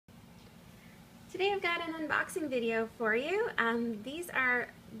Today I've got an unboxing video for you. These are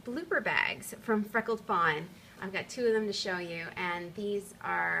blooper bags from Freckled Fawn. I've got two of them to show you, and these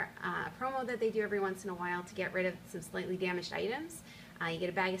are a promo that they do every once in a while to get rid of some slightly damaged items. You get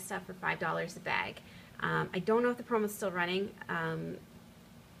a bag of stuff for $5 a bag. I don't know if the promo is still running,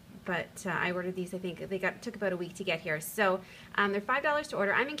 but I ordered these. I think took about a week to get here. So they're $5 to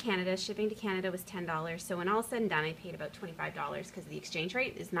order. I'm in Canada. Shipping to Canada was $10. So when all is said and done, I paid about $25 because the exchange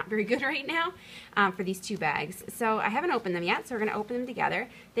rate is not very good right now for these two bags. So I haven't opened them yet, so we're going to open them together.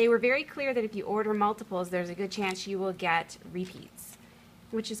 They were very clear that if you order multiples, there's a good chance you will get repeats,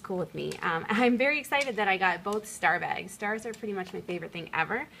 which is cool with me. I'm very excited that I got both star bags. Stars are pretty much my favorite thing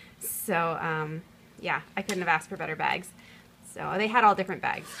ever. So yeah, I couldn't have asked for better bags. So they had all different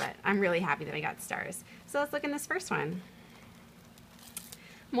bags, but I'm really happy that I got stars. So let's look in this first one.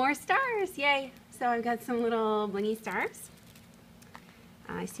 More stars, yay! So I've got some little blingy stars.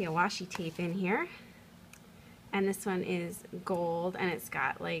 I see a washi tape in here. And this one is gold, and it's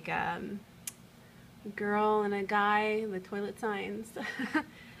got like a girl and a guy, the toilet signs,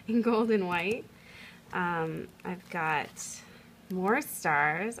 in gold and white. I've got more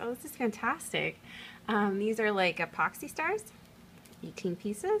stars. Oh, this is fantastic. These are like epoxy stars. 18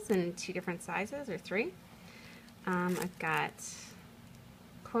 pieces in 2 different sizes, or 3. I've got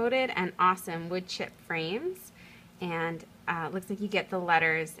quoted and awesome wood chip frames, and it looks like you get the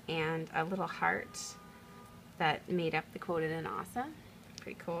letters and a little heart that made up the quoted and awesome.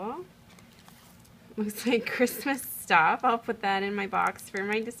 Pretty cool. Looks like Christmas stuff. I'll put that in my box for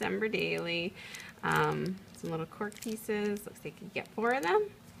my December daily. Some little cork pieces. Looks like you get 4 of them.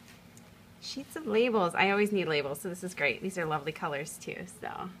 Sheets of labels. I always need labels, so this is great. These are lovely colors too,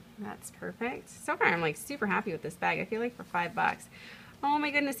 so that's perfect. So far I'm like super happy with this bag. I feel like for $5. Oh my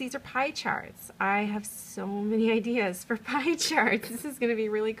goodness, these are pie charts. I have so many ideas for pie charts. This is going to be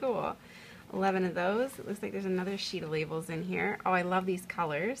really cool. 11 of those. It looks like there's another sheet of labels in here. Oh, I love these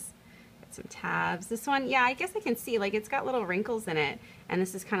colors. Got some tabs. This one, yeah, I guess I can see, like, it's got little wrinkles in it, and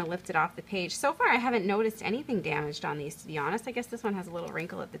this is kind of lifted off the page. So far I haven't noticed anything damaged on these, to be honest. I guess this one has a little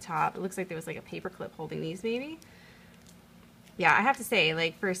wrinkle at the top. It looks like there was like a paper clip holding these maybe. Yeah, I have to say,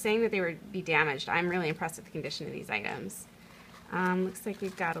 like, for saying that they would be damaged, I'm really impressed with the condition of these items. Looks like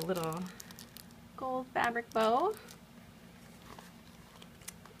we've got a little gold fabric bow.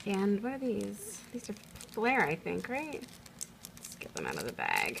 And what are these? These are flare, I think, right? Let's get them out of the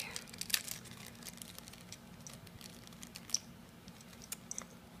bag.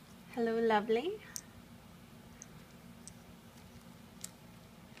 Hello, lovely.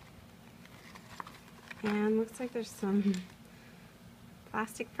 And looks like there's some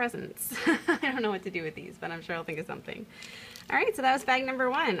plastic presents. I don't know what to do with these, but I'm sure I'll think of something. All right, so that was bag number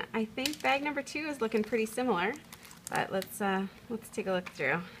 1. I think bag number 2 is looking pretty similar, but let's take a look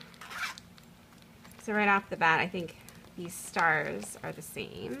through. So right off the bat, I think these stars are the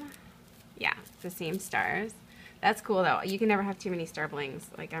same. Yeah, the same stars. That's cool though. You can never have too many star blings.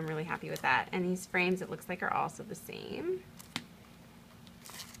 Like, I'm really happy with that. And these frames, it looks like, are also the same.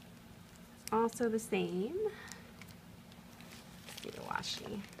 Also the same. Let's see the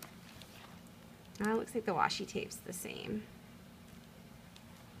washi. It looks like the washi tape's the same.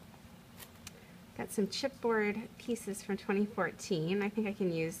 Got some chipboard pieces from 2014. I think I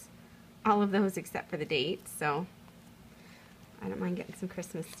can use all of those except for the date, so I don't mind getting some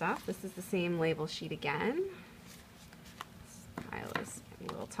Christmas stuff. This is the same label sheet again. This pile is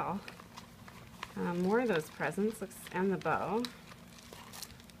a little tall. More of those presents, and the bow.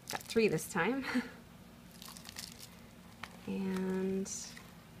 Got 3 this time. And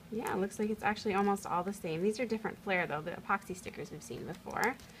yeah, it looks like it's actually almost all the same. These are different flare though, the epoxy stickers we've seen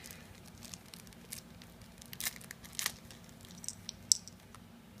before.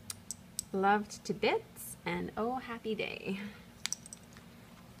 Loved to bits, and oh, happy day.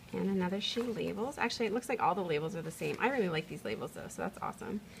 And another sheet of labels. Actually, it looks like all the labels are the same. I really like these labels though, so that's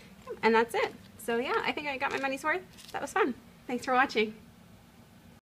awesome. And that's it. So yeah, I think I got my money's worth. That was fun. Thanks for watching.